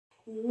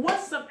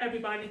What's up,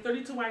 everybody?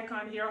 32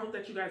 Icon here. I hope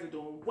that you guys are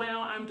doing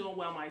well. I'm doing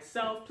well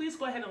myself. Please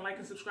go ahead and like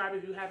and subscribe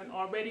if you haven't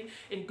already,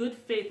 in good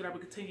faith that I will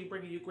continue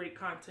bringing you great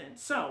content.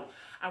 So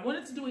I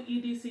wanted to do an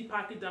EDC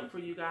Pocket Dump for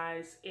you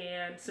guys,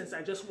 and since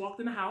I just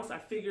walked in the house, I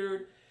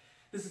figured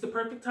this is the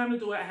perfect time to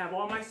do it. I have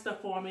all my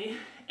stuff on me,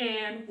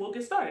 and we'll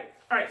get started.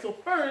 All right, so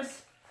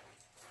first,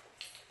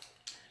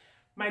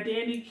 my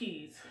dandy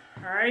keys.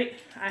 All right,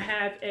 I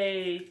have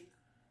a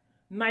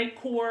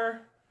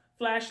Nightcore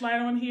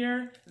flashlight on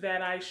here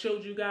that I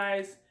showed you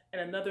guys in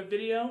another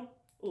video.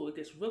 Oh, it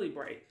gets really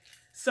bright.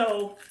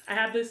 So I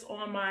have this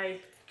on my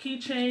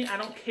keychain. I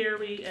don't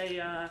carry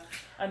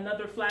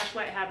another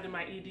flashlight. I have it in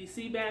my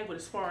EDC bag, but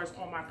as far as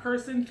on my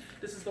person,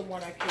 this is the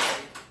one I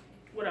carry.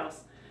 What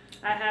else?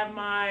 I have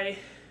my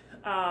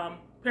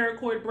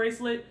paracord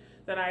bracelet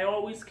that I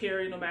always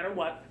carry no matter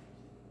what.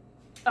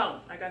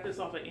 Oh, I got this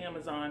off of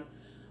Amazon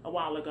a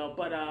while ago,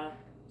 but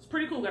it's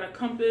pretty cool. Got a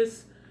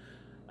compass,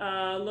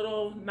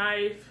 little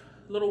knife,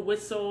 little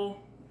whistle,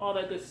 all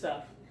that good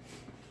stuff.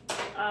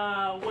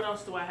 What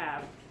else do I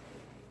have?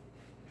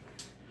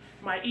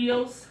 My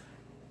EOS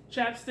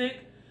chapstick.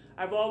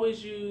 I've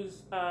always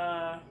used,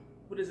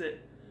 what is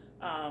it?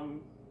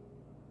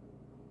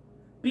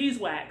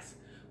 Beeswax,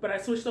 but I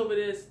switched over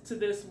to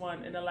this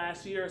one in the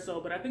last year or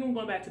so, but I think I'm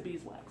going back to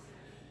beeswax.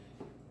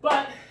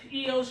 But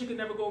EOS, you can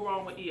never go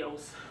wrong with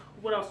EOS.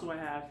 What else do I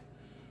have?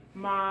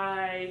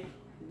 My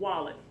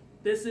wallet.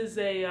 This is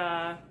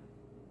a,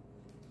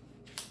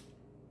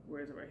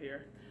 where is it? Right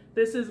here.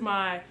 This is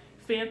my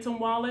Phantom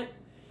wallet,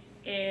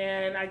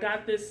 and I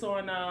got this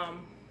on, let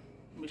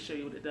me show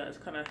you what it does.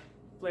 Kind of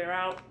flare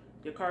out,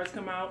 your cards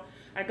come out.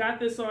 I got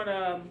this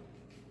on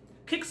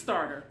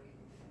Kickstarter.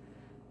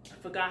 I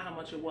forgot how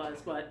much it was,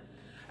 but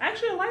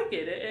actually I like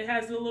it. It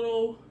has a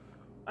little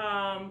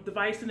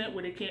device in it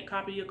where they can't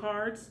copy your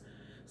cards.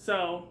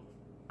 So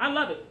I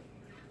love it.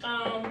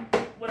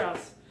 What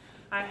else?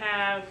 I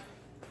have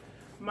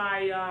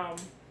my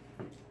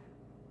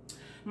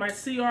my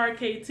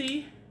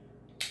CRKT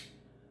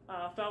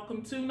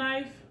Falcon 2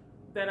 knife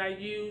that I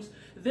use.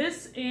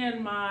 This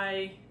and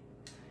my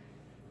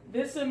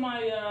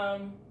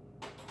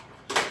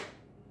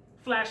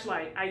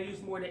flashlight I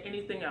use more than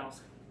anything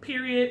else.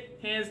 Period,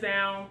 hands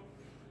down.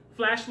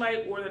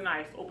 Flashlight or the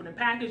knife. Opening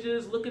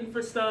packages, looking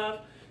for stuff.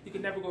 You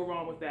can never go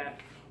wrong with that.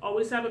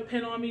 Always have a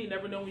pen on me. You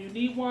never know when you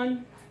need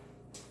one.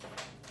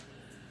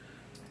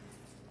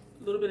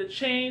 A little bit of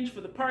change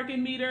for the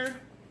parking meter.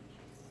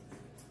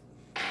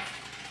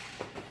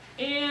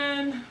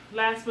 And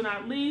last but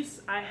not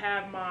least, I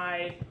have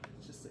my,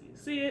 just so you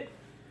see it,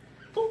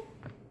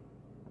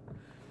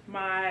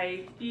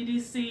 my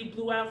EDC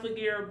Blue Alpha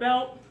Gear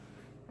belt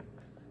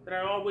that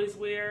I always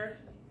wear.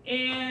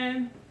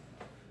 And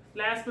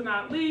last but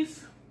not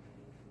least,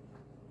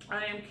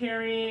 I am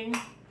carrying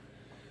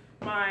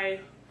my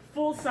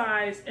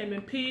full-size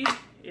M&P.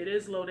 It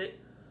is loaded.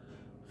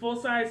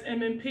 Full-size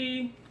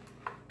M&P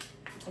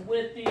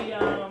with the,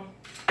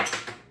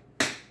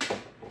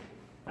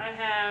 I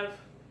have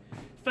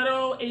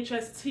Federal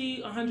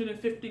HST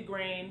 150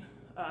 grain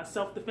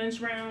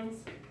self-defense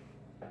rounds,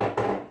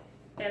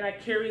 and I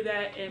carry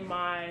that in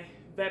my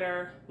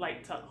Vetter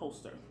light tuck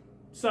holster.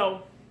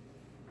 So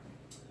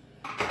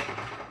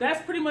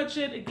that's pretty much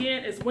it.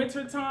 Again, it's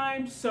winter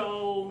time,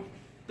 so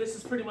this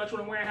is pretty much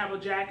what I'm wearing. I have a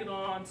jacket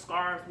on,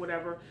 scarf,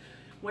 whatever.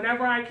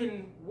 Whenever I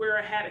can wear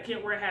a hat, I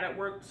can't wear a hat at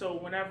work, so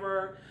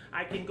whenever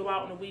I can go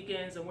out on the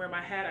weekends and wear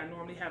my hat, I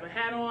normally have a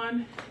hat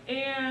on.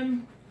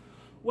 And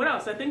what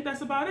else? I think that's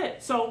about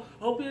it. So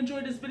I hope you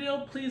enjoyed this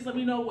video. Please let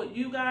me know what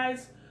you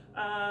guys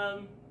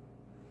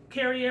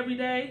carry every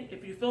day.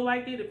 If you feel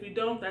like it, if you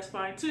don't, that's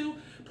fine too.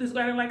 Please go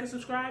ahead and like and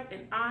subscribe,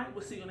 and I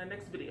will see you in the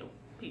next video.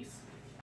 Peace.